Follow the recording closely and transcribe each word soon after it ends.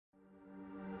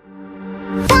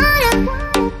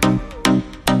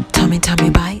Tummy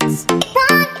bites.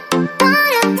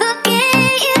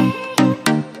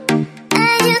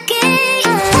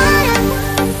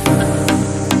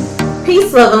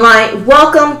 Peace, love, and light.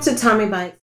 Welcome to Tummy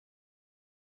Bites.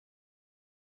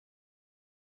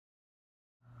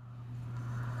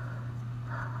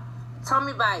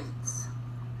 Tummy bites.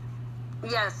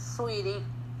 Yes, sweetie.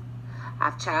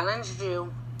 I've challenged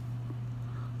you.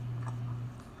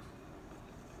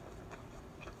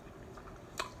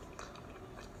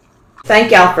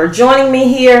 Thank y'all for joining me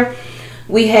here.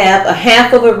 We have a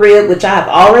half of a rib, which I have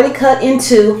already cut in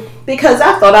two because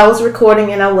I thought I was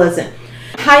recording and I wasn't.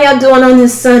 How y'all doing on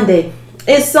this Sunday?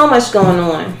 It's so much going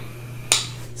on.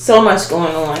 So much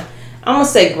going on. I'm going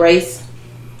to say grace.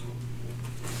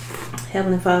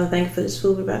 Heavenly Father, thank you for this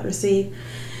food we're about to receive.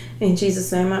 In Jesus'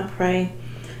 name I pray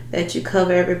that you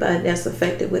cover everybody that's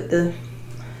affected with the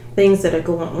things that are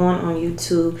going on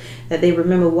YouTube, that they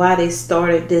remember why they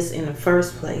started this in the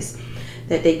first place,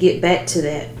 that they get back to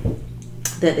that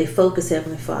they focus,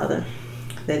 Heavenly Father,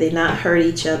 that they not hurt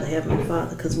each other, Heavenly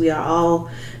Father, because we are all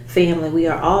family, we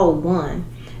are all one.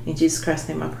 In Jesus Christ's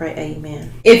name I pray,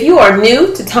 amen. If you are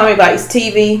new to Tummy Bites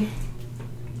TV,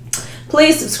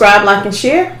 please subscribe, like, and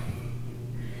share,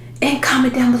 and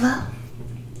comment down below.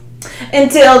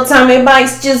 And tell Tummy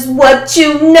Bites just what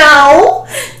you know.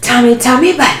 Tummy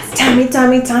Bites. Tummy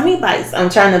Bites. I'm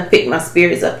trying to pick my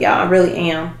spirits up, y'all. I really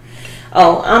am.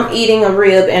 Oh, I'm eating a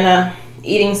rib and I'm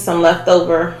eating some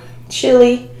leftover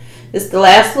chili. This is the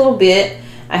last little bit.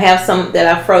 I have some that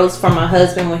I froze for my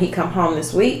husband when he come home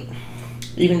this week.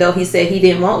 Even though he said he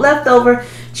didn't want leftover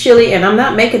chili. And I'm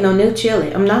not making no new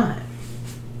chili. I'm not.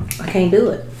 I can't do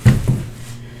it.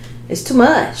 It's too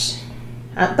much.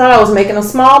 I thought I was making a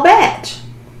small batch.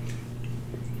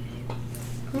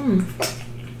 I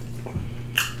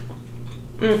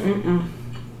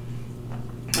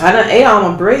done ate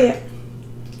all my bread.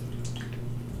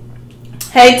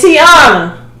 Hey,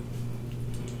 Tiana.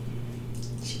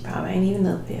 She probably ain't even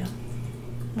up here.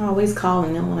 I'm always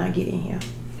calling them when I get in here.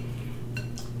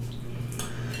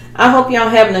 I hope y'all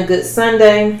having a good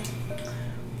Sunday.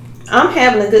 I'm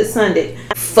having a good Sunday.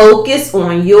 Focus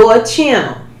on your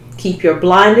channel. Keep your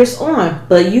blinders on,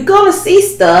 but you're gonna see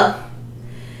stuff.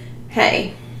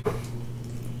 Hey,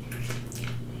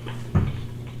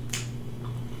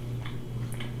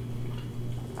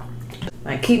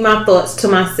 I keep my thoughts to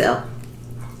myself.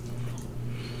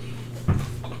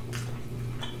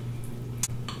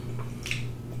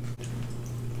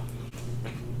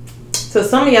 So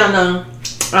some of y'all know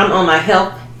I'm on my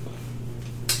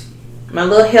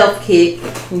little health kick.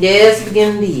 Yeah, it's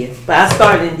beginning of the year, but I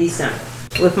started in December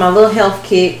with my little health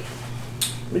kick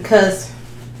because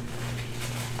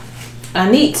I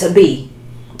need to be,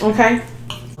 okay?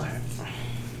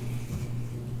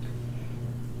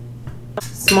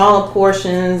 Smaller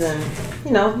portions and,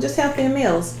 you know, just healthy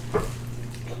meals.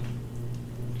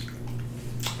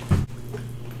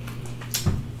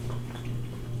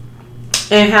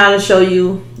 And how to show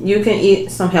you can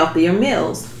eat some healthier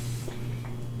meals.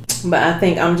 But I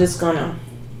think I'm just gonna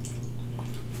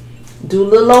do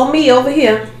little old me over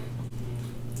here.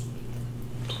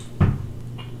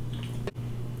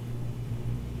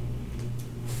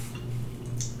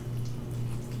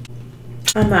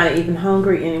 I'm not even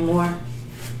hungry anymore.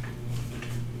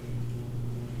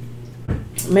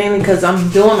 Mainly because I'm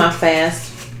doing my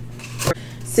fast.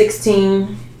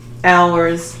 16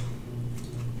 hours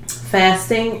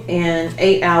fasting and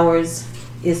 8 hours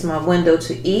is my window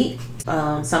to eat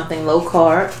something low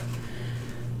carb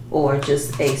or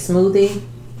just a smoothie.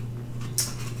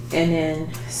 And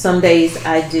then some days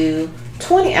I do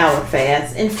 20-hour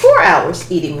fast and 4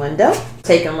 hours eating window.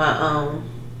 Taking my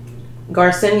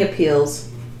Garcinia pills.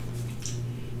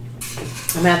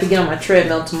 I'm gonna have to get on my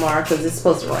treadmill tomorrow because it's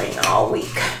supposed to rain all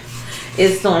week.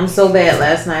 It stormed so bad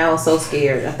last night. I was so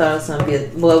scared. I thought it was gonna be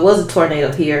well, it was a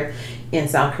tornado here in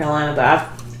South Carolina, but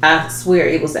I swear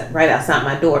it was right outside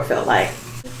my door, felt like.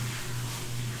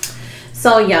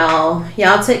 So y'all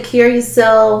take care of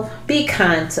yourself. Be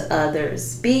kind to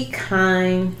others. Be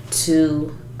kind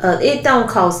to it don't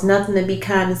cost nothing to be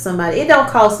kind to somebody. It don't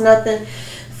cost nothing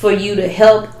for you to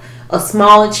help a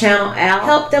smaller channel out.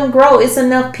 Help them grow. It's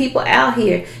enough people out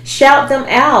here. Shout them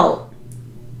out.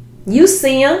 You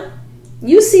see them.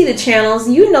 You see the channels.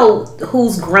 You know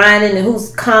who's grinding and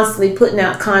who's constantly putting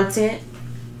out content.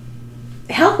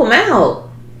 Help them out.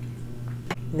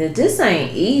 Now, this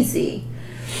ain't easy.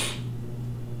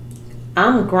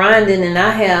 I'm grinding and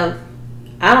I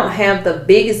don't have the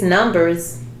biggest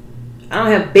numbers. I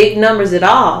don't have big numbers at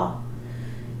all,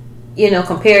 you know,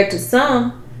 compared to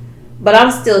some. But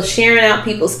I'm still sharing out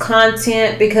people's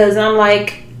content because I'm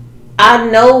like, I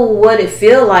know what it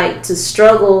feel like to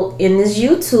struggle in this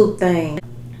YouTube thing.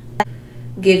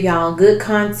 Give y'all good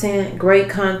content, great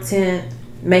content,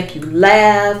 make you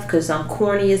laugh because I'm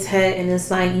corny as heck, and it's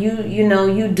like you know,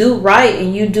 you do right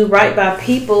and you do right by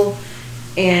people,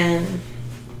 and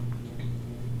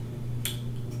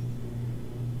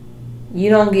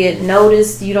you don't get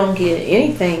noticed, you don't get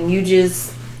anything. You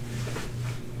just,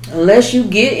 unless you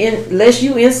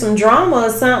in some drama or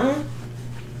something.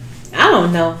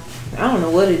 I don't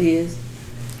know what it is.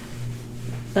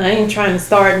 I ain't trying to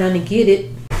start none to get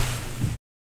it.